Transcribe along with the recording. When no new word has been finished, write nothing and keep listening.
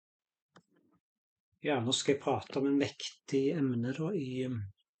Ja, nå skal jeg prate om en mektig emne da, i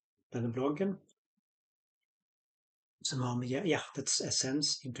denne bloggen, som har med hjertets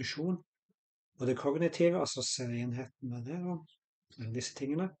essens, intuisjon, og det kognitive, altså serienheten med det, da, med disse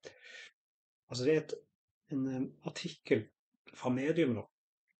tingene. Altså det er en artikkel fra Medium da,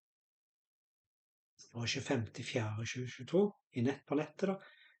 fra 25.4.2022, på nettet da,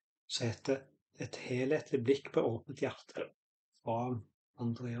 som heter «Et helhetlig blikk på åpent hjerte» fra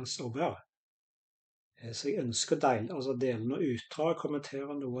Andreas Aubert. Så jeg ønsker å dele noen utdrag og kommentere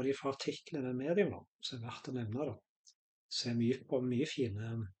noe av de fra artiklene i Medium, da, som er verdt å nevne da. Så jeg på mye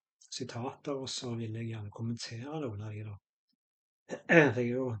fine sitater, og så vil jeg gjerne kommentere noen av de da. Jeg er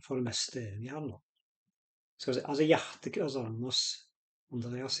jo for det meste enig i han da. Skal vi si,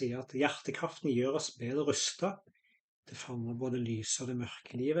 Andreas sier at hjertekraften gjør oss bedre rustet til favne både lyse og det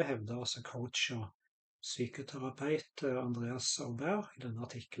mørke livet, hevder altså coach og psykoterapeut Andreas Aubert i denne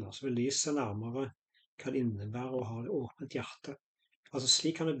artikkelen. Så vil lyse nærmere hva det innebærer å ha det åpent hjerte. Altså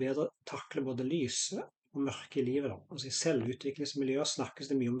slik kan du bedre takle både lyse og mørke i livet da. Altså i selvutviklingsmiljøer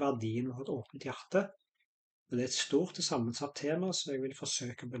snakkes det mye om verdien av et åpent hjerte. Men det er et stort og sammensatt tema, så jeg vil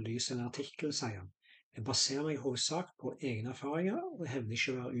forsøke å belyse en artikkel, sier han. Jeg baserer meg i hovedsak på egne erfaringer, og jeg hevder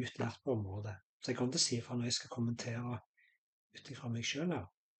ikke å være utlært på området. Så jeg kommer til å si fra når jeg skal kommentere ut ifra meg selv her.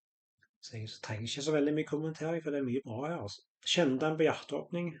 Så jeg trenger ikke så veldig mye kommentering, for det er mye bra her. Altså. Kjennetegn på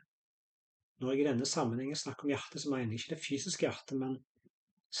hjerteåpning. Når jeg i denne sammenhengen snakker om hjertet, så mener jeg ikke det fysiske hjertet, men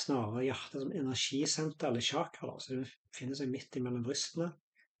snarere hjertet som energisenter eller chakra, da. Så det finner seg midt imellom brystene.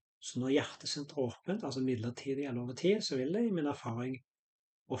 Så når hjertesenteret er åpent, altså midlertidig eller over tid, så vil det i min erfaring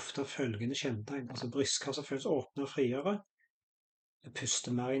ofte følgende kjennetegn. Altså brystkassa føles åpne og friere. Jeg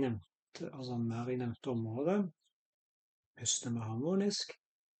puster mer i nevnte område. Puster mer harmonisk.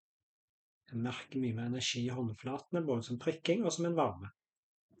 Jeg merker mye mer energi i håndflatene, både som prikking og som en varme.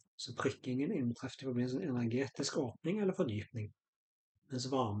 Så prikkingen inntreffer i forbindelse med en energetisk åpning eller fordypning, mens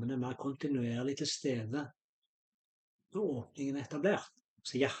varmen er mer kontinuerlig til stede når åpningen er etablert.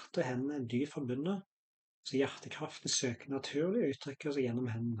 Så hjertet og hendene er dypt forbundet, så hjertekraften søker naturlig og uttrykker seg gjennom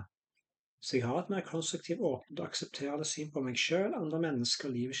hendene. Så jeg har et mer konstruktivt, åpent og aksepterende syn på meg selv, andre mennesker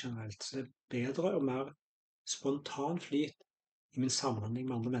og livet generelt. Så det er bedre og mer spontan flyt i min samhandling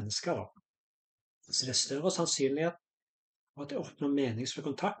med andre mennesker da. Så det er større sannsynlighet og at jeg oppnår meningsfull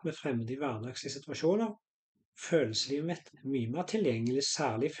kontakt med fremmede i hverdagslige situasjoner. Følelseslivet mitt er mye mer tilgjengelig,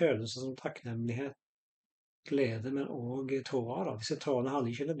 særlig følelser som takknemlighet, glede, men også tårer. Da. Disse tårene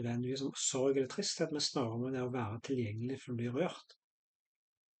handler ikke nødvendigvis om sorg eller tristhet, men snarere om det å være tilgjengelig for å bli rørt.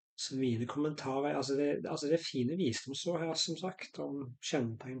 Så mine kommentarer, det er fine visdomsord her, som sagt, om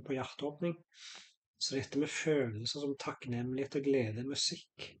kjennetegn på hjerteåpning. Så dette med følelser som takknemlighet og glede,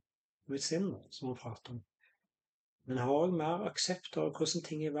 musikk, mitt sinn, som man prater om. Men har også mer aksept av hvordan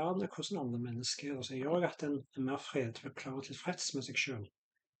ting i verden og hvordan andre mennesker er. Så gjør at en er mer fredfull, klar og tilfreds med seg selv.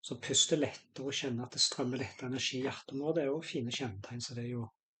 Så puster lettere og kjenner at det strømmer lettere energi i hjerteområdet. Det er jo fine kjennetegn, så det er jo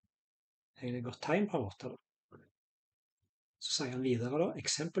egentlig et godt tegn på en måte. Da. Så sier han videre da,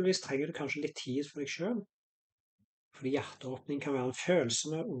 eksempelvis trenger du kanskje litt tid for deg selv. Fordi hjerteåpning kan være en følelse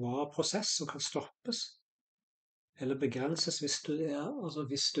med var prosess som kan stoppes. Eller begrenses hvis du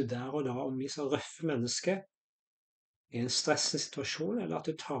der og da omgiver røffe mennesker i en stressende situasjon, eller at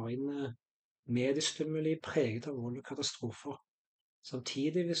du tar inn mediestimuli preget av vold og katastrofer.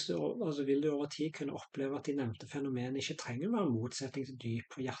 Samtidig vil du over tid kunne oppleve at de nevnte fenomenene ikke trenger å være motsetning til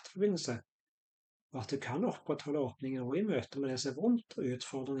dyp og hjerteforbindelse, og at du kan opprettholde åpningen også i møte med det som er vondt og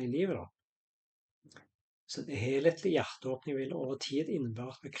utfordrende i livet. Da. Så en helhetlig hjerteåpning vil over tid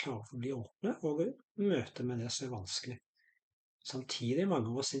innebære at vi klarer å bli åpne og møte med det som er vanskelig. Samtidig mange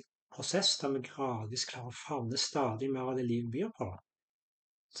av oss prosess der vi gradvis klarer å favne stadig mer av det livet byr på.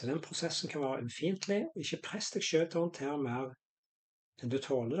 Så den prosessen kan være ømfintlig, og ikke press deg selv til å håndtere mer enn du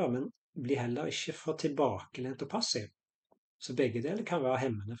tåler, da, men bli heller ikke for tilbakelent og passiv. Så begge deler kan være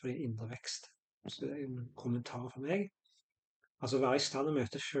hemmende for din indre vekst. Så det er en kommentar fra meg. Altså være i stand til å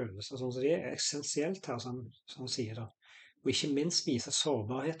møte følelser, sånn som det er essensielt her, som han sier da. Og ikke minst vise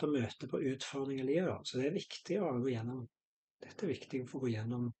sårbarhet og møte på utfordringer i livet. Da. Så det er viktig å gå gjennom. Dette er viktig for å gå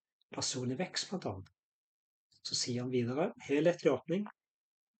gjennom personlig vekst, blant annet. Så sier han videre, helhetlig åpning.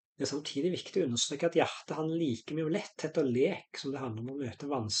 Det er samtidig viktig å understreke at hjertet handler like mye om letthet og lek som det handler om å møte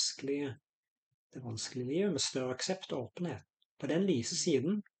det vanskelige livet med større aksept og åpenhet. På den lyse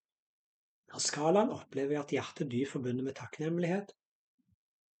siden av skalaen opplever jeg at hjertet er dypt forbundet med takknemlighet,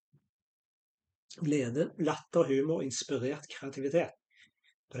 glede, latter, humor og inspirert kreativitet.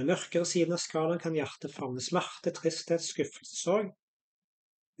 På den mørkere siden av skalaen kan hjertet favne smerte, tristhet, skuffelse, sorg,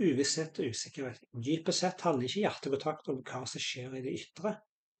 uvisshet og usikkerhet. Dypest sett handler ikke hjertekontakt om hva som skjer i det ytre.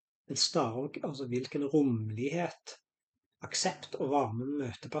 men snarere altså hvilken rommelighet, aksept og varme vi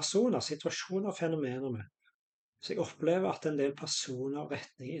møter personer, situasjoner og fenomener med. Så jeg opplever at en del personer og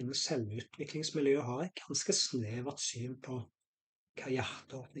retninger innen selvutviklingsmiljøet har et ganske snevert syn på hva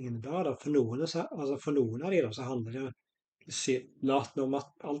hjerteåpning innebærer. For noen av de da, så handler det tilsynelatende om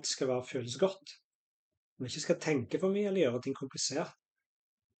at alt skal føles godt. Vi ikke skal tenke for mye eller gjøre ting komplisert.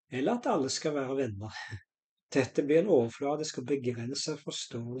 Eller at alle skal være venner. Dette blir en overfladisk og begrenset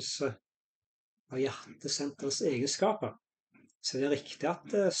forståelse av hjertesenterets egenskaper. Så det er riktig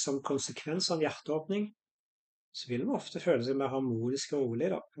at som konsekvens av hjerteåpning, så vil vi ofte føle seg mer harmonisk og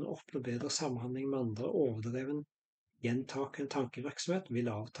rolig, men oppnå bedre samhandling med andre, overdreven, gjentakende tankevirksomhet vil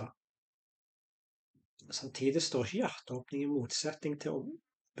avta. Samtidig står ikke hjerteåpning i motsetning til å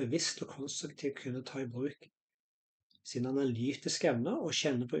bevisst og konstruktivt kunne ta i bruk sine analytiske evner og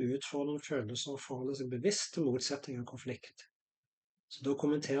kjenne på utfordrende følelser og forholde seg bevisst til motsetning og konflikt. Så da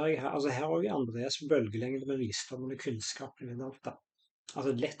kommenterer jeg her, her har vi Andreas bølgelengde med visdom og kunnskap.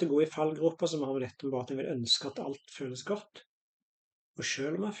 Lett å gå i fallgrupper som har med dette med at en vil ønske at alt føles godt. Og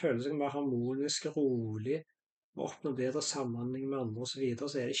selv om man føler seg mer harmonisk, rolig, og oppnå bedre samhandling med andre og så videre,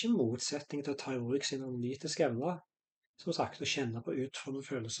 så er det ikke motsetning til å ta i bruk sine analytiske evner. Som sagt, å kjenne på utfordrende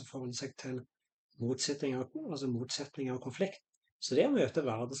følelser og forholde seg til motsetninger og konflikt. Så det å møte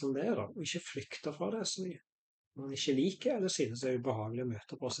verden som det er, og ikke flykte fra det som man ikke liker, eller synes det er ubehagelig å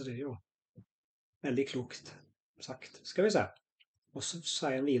møte på, så det er jo veldig klokt sagt. Skal vi se. Og så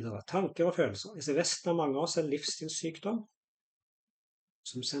sier han videre, tanker og følelser. I Vesten har mange av oss en livsstilssykdom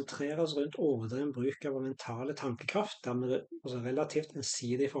som sentreres rundt overdreven bruk av mentale tankekraft, der vi relativt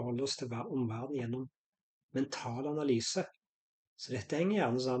ensidig forholder oss til omverdenen gjennom mental analyse. Så dette henger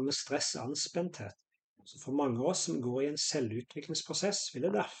gjerne sammen med stress og anspenthet. Så for mange av oss som går i en selvutviklingsprosess, vil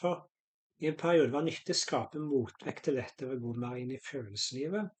det derfor i en periode være nyttig å skape motvekt til dette ved å gå mer inn i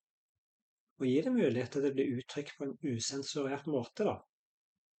følelseslivet, og gi det mulighet til at det blir uttrykt på en usensurert måte.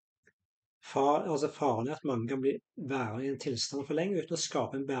 Faren er at mange kan bli værende i en tilstand for lenge uten å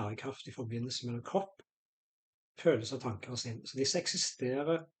skape en bærekraftig forbindelse mellom kropp, følelser og tanker og sinn. Så disse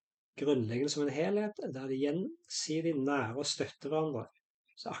eksisterer grunnleggende som en helhet, der de gjensidig nære og støtter hverandre.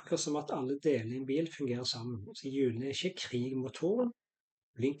 Så akkurat som at alle deler i en bil fungerer sammen. Så hjulene er ikke krig i motoren,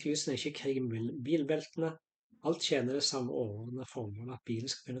 blinklysene er ikke krig i bilbeltene. Alt tjener det samme overordnede formålet at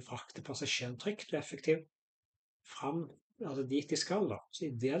bilen skal kunne frakte passasjeren trygt og effektivt fram dit de skal. Så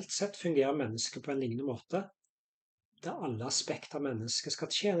ideelt sett fungerer mennesket på en lignende måte, der alle aspekter av mennesket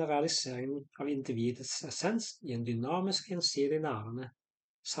skal tjene realiseringen av individets essens i en dynamisk, gjensidig nærende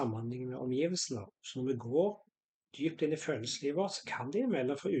samhandling med omgivelsene. Så når vi går dypt inn i følelseslivet vårt, så kan de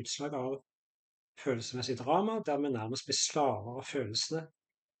imellom få utslag av følelsesmessig drama, der vi nærmest blir slaver av følelsene,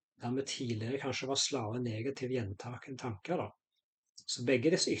 der vi tidligere kanskje var slaver av negative gjentakende tanker. Så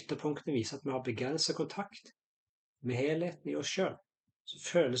begge disse ytterpunktene viser at vi har begrenset kontakt med helheten i oss selv. Så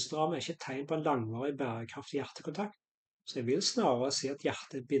følelsesdrama er ikke et tegn på en langvarig bærekraftig hjertekontakt, så jeg vil snarere si at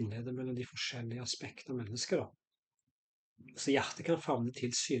hjertet er bindeleder mellom de forskjellige aspekter av mennesket. Så hjertet kan favne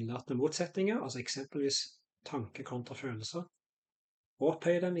tilsynelatende motsetninger, eksempelvis tanke kontra følelser, og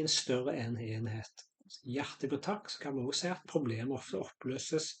opphøye dem i en større enhet. I hjertekontakt så kan man også si at problemer ofte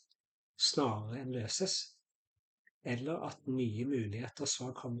oppløses snarere enn løses, eller at nye muligheter så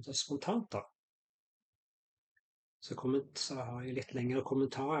har kommet oss spontant. Så har jeg litt lengre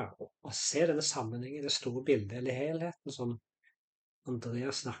kommentarer. Og se denne sammenhengen, det store bildet eller helheten som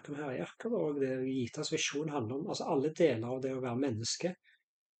Andreas snakker om her i akkurat, og det Gitas visjon handler om, alle deler av det å være menneske,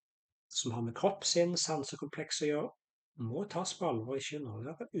 som har med kropp, sinn, sansekompleks å gjøre, må tas på alvor, ikke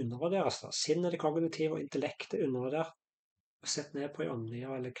undervurderes. Sinnet, det kognitive og intellektet undervurdert, og sett ned på i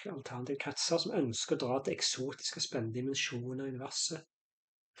åndelige eller alternative kretser som ønsker å dra til eksotiske, spennende dimensjoner i universet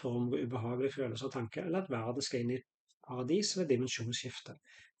for å omgå ubehagelige følelser og tanker, eller at verden skal inn i paradis ved dimensjonsskifte.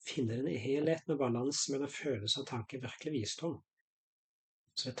 Finne den i helheten og balansen mellom følelser og tanker virkelig visdom.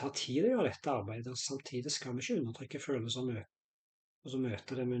 Så det tar tid å gjøre dette arbeidet, og samtidig skal vi ikke undertrykke følelser og så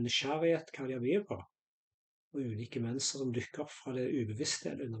møte det med nysgjerrighet hva de har byr på, og ulike mennesker som dukker opp fra det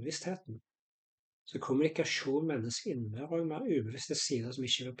ubevisste eller underbevisstheten. Så kommunikasjon mennesker innebærer også mer ubevisste sider som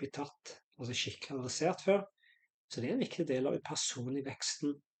ikke vil bli tatt, skikkelig adressert før. Så det er en viktig del av personlig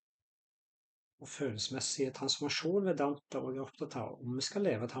veksten og følelsesmessige transformasjon ved Dante og er opptatt av om vi skal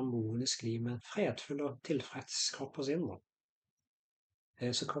leve et harmonisk liv med en fredfull og tilfreds kropp og sinn.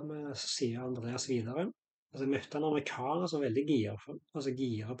 Så sier Andreas videre, jeg møtte en amerikaner som var veldig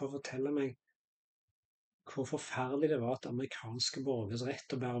gira på å fortelle meg hvor forferdelig det var at amerikanske borgers rett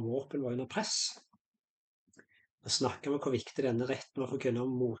til å bære våpen var under press. Vi snakker om hvor viktig denne retten var for å kunne ha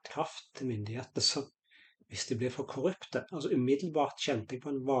motkraft til myndighetene som hvis de blir for korrupte. Altså umiddelbart kjente jeg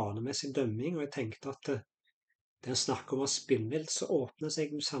på en vanemessig dømming, og jeg tenkte at det en snakker om var spinnvilt, så åpner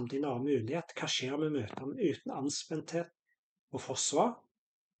seg samtidig en annen mulighet. Hva skjer med møtene uten anspenthet og forsvar,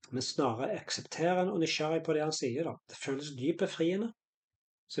 men snarere aksepterende og nysgjerrig på det han sier da. Det føles dypt befriende.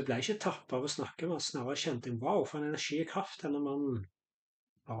 Så jeg ble ikke tappet av å snakke med, snarere kjente jeg, wow, for en energi og kraft denne mannen.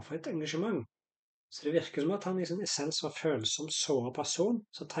 Bare for et engasjement. Så det virker som at han i sin essens var følsom, såret person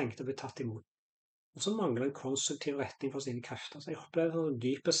som trengte å bli tatt imot. Og så mangler en konstruktiv retning for sine krefter. Så jeg opplevde det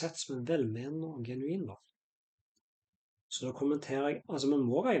dypest sett som en velmenende og genuin da. Så da kommenterer jeg, altså man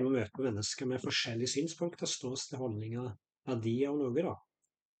må regne med å møte mennesker med forskjellige synspunkter, ståsted, holdninger, verdier og noe da.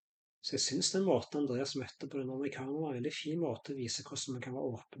 Så jeg synes den måten Andreas møtte på den amerikaneren var en veldig fin måte å vise hvordan man kan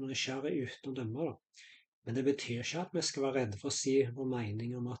være åpen og nysgjerrig uten å dømme da. Men det betyr ikke at vi skal være redde for å si vår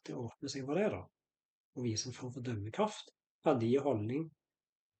mening om at det åpner seg for det da. Og vise en form for dømmekraft, verdi og holdning,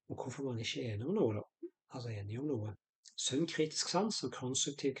 og hvorfor man ikke er enig om noe da. Altså enig om noe. Sunn kritisk sans og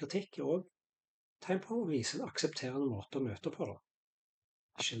konstruktiv kritikk er også tegn på å vise en aksepterende måte å møte på da.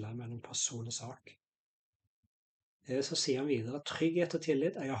 Skille mellom person og sak. Så sier han videre at trygghet og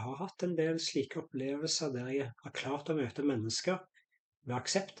tillit. Jeg har hatt en del slike opplevelser der jeg har klart å møte mennesker med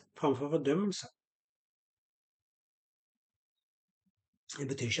aksept framfor fordømmelse. Det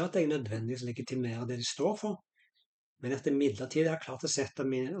betyr ikke at jeg nødvendigvis legitimerer det de står for, men at jeg midlertidig har klart å sette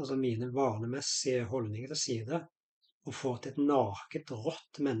mine vanemessige holdninger til side og få til et naket,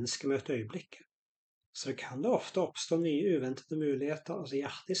 rått menneskemøte øyeblikket. Så det kan da ofte oppstå nye uventede muligheter, altså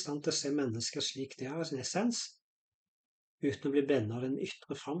hjertet i stand til å se mennesker slik de er i sin essens, uten å bli bendet av den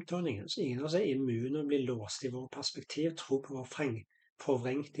ytre framtoningen. Så ingen av oss er immune og blir låst i våre perspektiv, tro på vår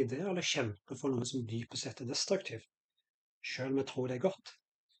forvrengte ideer, eller kjempe for noe som dypest sett er destruktivt, selv om vi tror det er godt.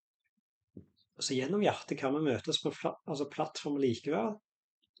 Så gjennom hjertet kan vi møtes på plattform og likeverd.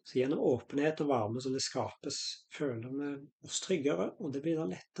 Så gjennom åpenhet og varme som det skapes, føler vi oss tryggere, og det blir da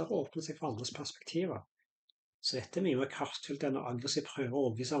lettere å åpne seg for andres perspektiver. Så dette er mye mer kraftfullt enn å aggressivt prøve å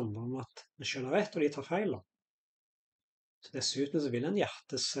overbevise andre om at vi selv har rett og de tar feil. Så dessuten så vil en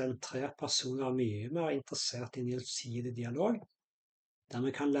hjertesentrert person være mye mer interessert i en gjensidig dialog, der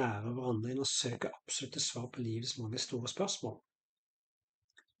vi kan lære hverandre inn og søke absolutte svar på livets mange store spørsmål.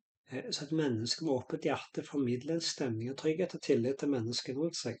 Så et menneske med åpent hjerte formidler en stemning av trygghet og tillit til mennesker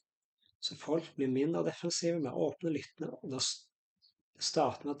rundt seg. Så folk blir mindre defensive, mer åpne og lyttende. Og det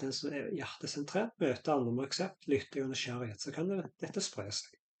starter med at den som er hjertesentrert møter andre med aksept, lytter og nysgjerrighet. Så kan dette spre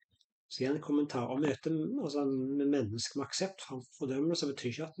seg. Så igjen en kommentar om møte med mennesker med aksept framfor fordømmelse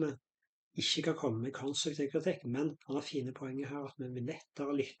betyr ikke at vi ikke kan komme med konstruktiv kritikk, men han har fine poenger her at vi vil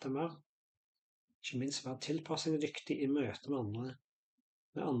lettere lytte mer, ikke minst være tilpassingdyktig i møte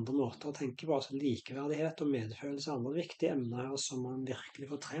med andre måter å tenke på, altså likeverdighet og medfølelse, andre viktige emner her som man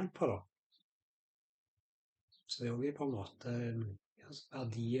virkelig får trent på da. Så det er også på en måte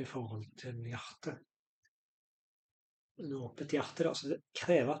verdi i forhold til hjertet. En åpent hjerte da, så det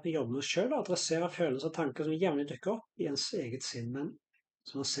krever at vi jobber med oss selv og adresserer følelser og tanker som jevnlig dukker opp i ens eget sinn, men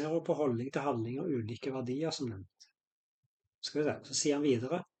så man ser også på holdning til handling og ulike verdier som nevnt. Skal vi se, så sier han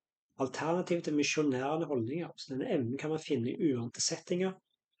videre, alternativ til misjonærende holdninger, så denne evnen kan man finne i uante settinger,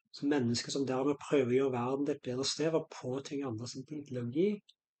 som mennesker som dermed prøver å gjøre verden til et bedre sted og påtvinge andre sin ideologi,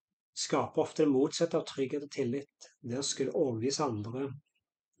 skaper ofte det motsatte av trygghet og tillit, det å skulle overbevise andre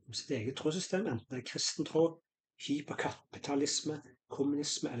om sitt eget trosystem, enten det er kristen tro, hyperkapitalisme,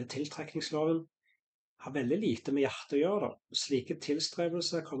 kommunisme eller tiltrekningsloven, har veldig lite med hjertet å gjøre da. Slike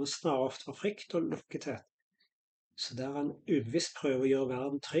tilstrebelser kommer snarere ofte fra frykt og lukkethet. Så der en ubevisst prøver å gjøre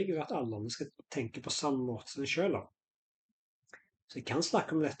verden trygg ved at alle andre skal tenke på samme måte som en selv da. Så jeg kan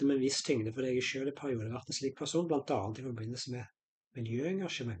snakke om dette med en viss tyngde, fordi jeg selv i perioder har vært en slik person, blant annet i forbindelse med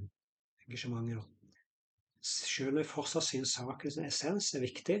miljøengasjementet da. Selv når jeg fortsatt synes sakens essens er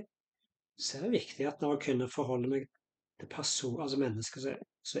viktig, så er det viktig at når jeg kunne forholde meg til mennesker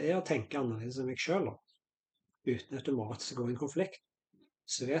så er å tenke annerledes enn meg selv, uten automatisk å gå i en konflikt.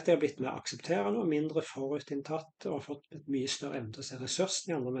 Så vet jeg har blitt mer aksepterende og mindre forutinntatt og har fått et mye større evne til å se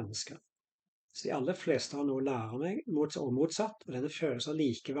ressursen i andre mennesker. Så de aller fleste har noe å lære meg, og motsatt, og denne følelsen av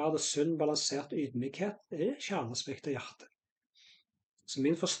likeverd og sunn, balansert ydmykhet er kjerneaspektet av hjertet. Så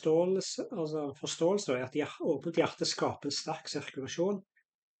min forståelse er at åpent hjerte skaper en sterk sirkulasjon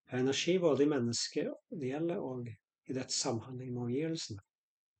energi både i mennesket det gjelder og i dets samhandling med omgivelsene.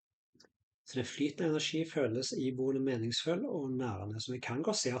 Så den flytende energi føles iboende meningsfull og nærende, så vi kan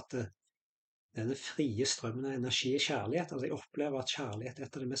godt se at denne frie strømmen av energi er kjærlighet. Altså jeg opplever at kjærlighet er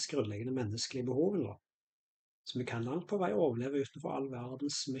et av de mest grunnleggende menneskelige behovene, så vi kan langt på vei overleve utenfor all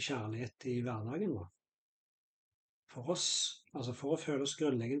verdens med kjærlighet i hverdagen. For oss, altså for å føle oss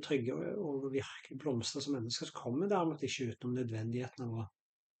grunnleggende trygge og virkelig blomstre som mennesker, så kommer vi dermed ikke utenom nødvendigheten av å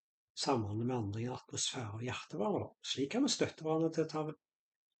samhandle med andre i en atmosfære og hjertevarme. Slik kan vi støtte hverandre til å ta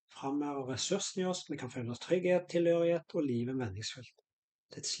fram mer av ressursene i oss, vi kan føle oss trygghet, tilhørighet og livet meningsfullt.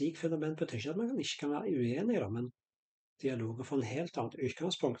 Et slikt fundament betyr ikke at man ikke kan være uenige, men dialoger får en helt annet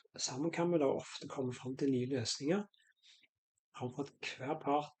utgangspunkt. Sammen kan vi da ofte komme fram til nye løsninger, framfor at hver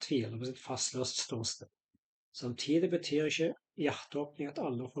part tviler på sitt fastlåste ståsted. Samtidig betyr ikke hjerteåpning at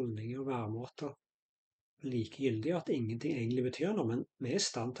alle holdninger og væremåter er likegyldige, og at ingenting egentlig betyr noe, men vi er i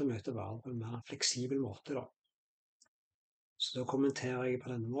stand til å møte verden på en mer fleksibel måte da. Så da kommenterer jeg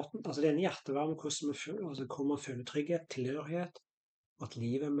på denne måten. Altså denne hjertevarmen, hvor man føler trygghet, tilhørighet, og at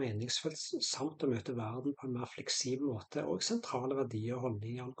livet er meningsfullt, samt å møte verden på en mer fleksibel måte, og sentrale verdier og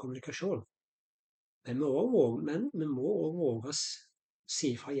holdninger i all kommunikasjon. Men vi må også våge å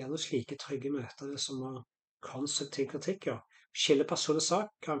si fra gjennom slike trygge møter som konstruktiv kritikk. Skille person og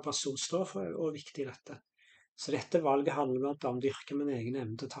sak, hva en person står for, er også viktig i dette. Så dette valget handler blant annet om å dyrke min egen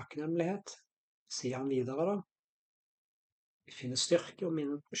evne til takknemlighet, sier han videre da. Jeg finner styrke og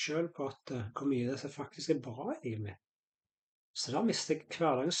minner meg selv på at hvor mye det faktisk er bra i livet mitt. Så da mister jeg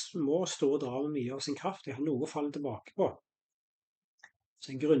hverdagens små og store drama mye av sin kraft. Jeg har noe å falle tilbake på.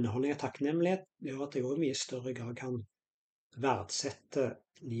 Så en grunnholdning av takknemlighet gjør at jeg også i mye større grad kan verdsette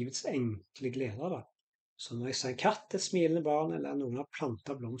livets enkle gleder da. Så når jeg ser en katt, et smilende barn, eller noen har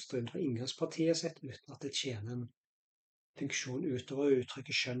plantet blomster utenfor inngangspartiet sitt, uten at det tjener en funksjon utover å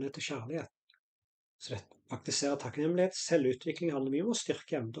uttrykke skjønnhet og kjærlighet. Så dette praktiserer takknemlighet. Selvutvikling handler mye om å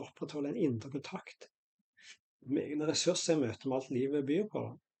styrke evnen til å opprettholde en indre kontakt med egne ressurser i møte med alt livet byr på.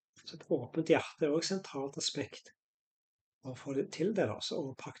 Så et åpent hjerte er også et sentralt aspekt. Og for å få til det, så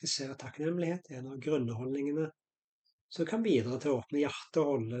å praktisere takknemlighet er en av grunnholdningene som kan bidra til å åpne hjertet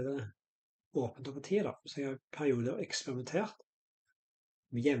og holde det åpent over tid. Så jeg har i perioder eksperimentert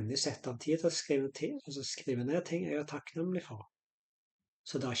med jevnlig sette av tid til å skrive ned ting jeg er takknemlig for.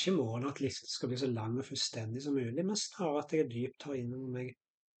 Så det er ikke målet at listen skal bli så lang og fullstendig som mulig, men snarere at jeg dypt tar inn over meg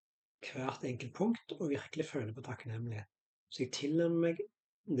hvert enkelt punkt og virkelig føler på takknemlighet. Så jeg tilnærmer meg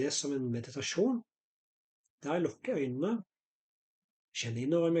det som en meditasjon, der jeg lukker øynene, kjenner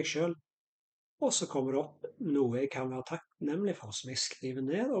innover meg selv, og så kommer det opp noe jeg kan være takknemlig for, som jeg skriver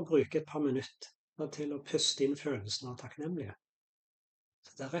ned og bruker et par minutter til å puste inn følelsen av takknemlighet.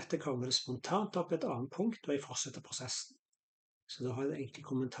 Så deretter kommer det spontant opp et annet punkt, og jeg fortsetter prosessen. Så da har jeg enkle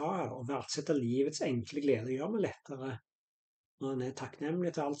kommentarer, og verdsette livets enkle glede gjør meg lettere når en er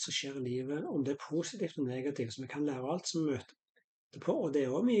takknemlig til alt som skjer i livet, om det er positivt og negativt, så vi kan lære alt som møter det på. Og det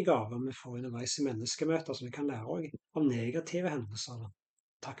er også mye gaver vi får underveis i menneskemøter, så vi kan lære også av negative hendelser.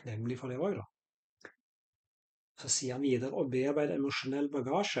 Takknemlig for det også da. Så sier han videre å bearbeide emosjonell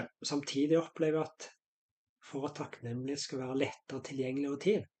bagasje, samtidig opplever at for at takknemlighet skal være lettere tilgjengelig over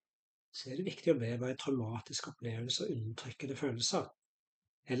tid, så er det viktig å bearbeide traumatiske opplevelser og undertrykkede følelser.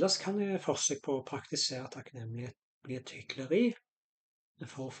 Ellers kan forsøk på å praktisere takknemlighet bli et hykleri,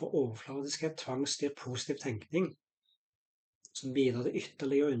 for å få overfladiskhet, tvangstyrt positiv tenkning, som bidrar til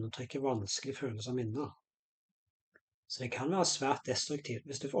ytterligere å undertrykke vanskelige følelser og minner. Så det kan være svært destruktivt.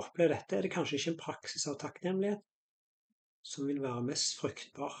 Hvis du får oppleve dette, er det kanskje ikke en praksis av takknemlighet som vil være mest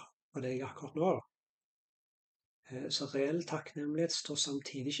fruktbar for deg akkurat nå. Så reell takknemlighet står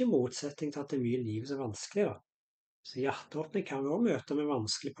samtidig ikke i motsetning til at det er mye i livet som er vanskelig. Så hjerteåpning kan vi også møte med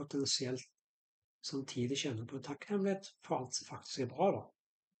vanskelig potensielt, samtidig kjenne på takknemlighet for alt som faktisk er bra.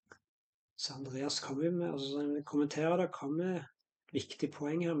 Så Andreas kommenterer med et viktig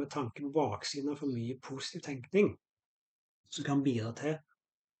poeng her med tanken på baksiden av for mye positiv tenkning, som kan bidra til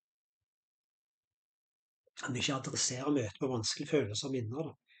at vi ikke adresserer møtet på vanskelige følelser og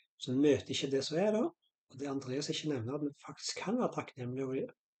minner. Så vi møter ikke det som er da, og det Andreas ikke nevner, at vi faktisk kan være takknemlige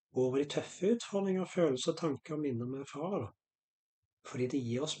over de tøffe utfordringer, følelser, tanker og minner vi erfarer. Fordi det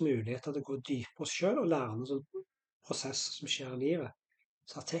gir oss muligheter til å gå dypere oss selv og lære noen sånne prosesser som skjer i livet.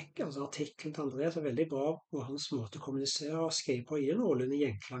 Så artikkelen til Andreas er veldig bra, og hans måte å kommunisere og skrive på gir noenlunde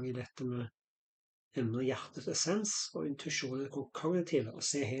gjenklang i dette med emner hjertets essens og intuisjonen kognitive, og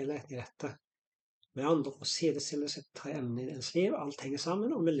se helheten i dette. Med andre ord sidestilles tre emner i ens liv, alt henger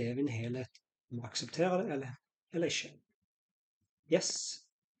sammen, og vi lever i en helhet. Vi må akseptere det eller ikke. Yes.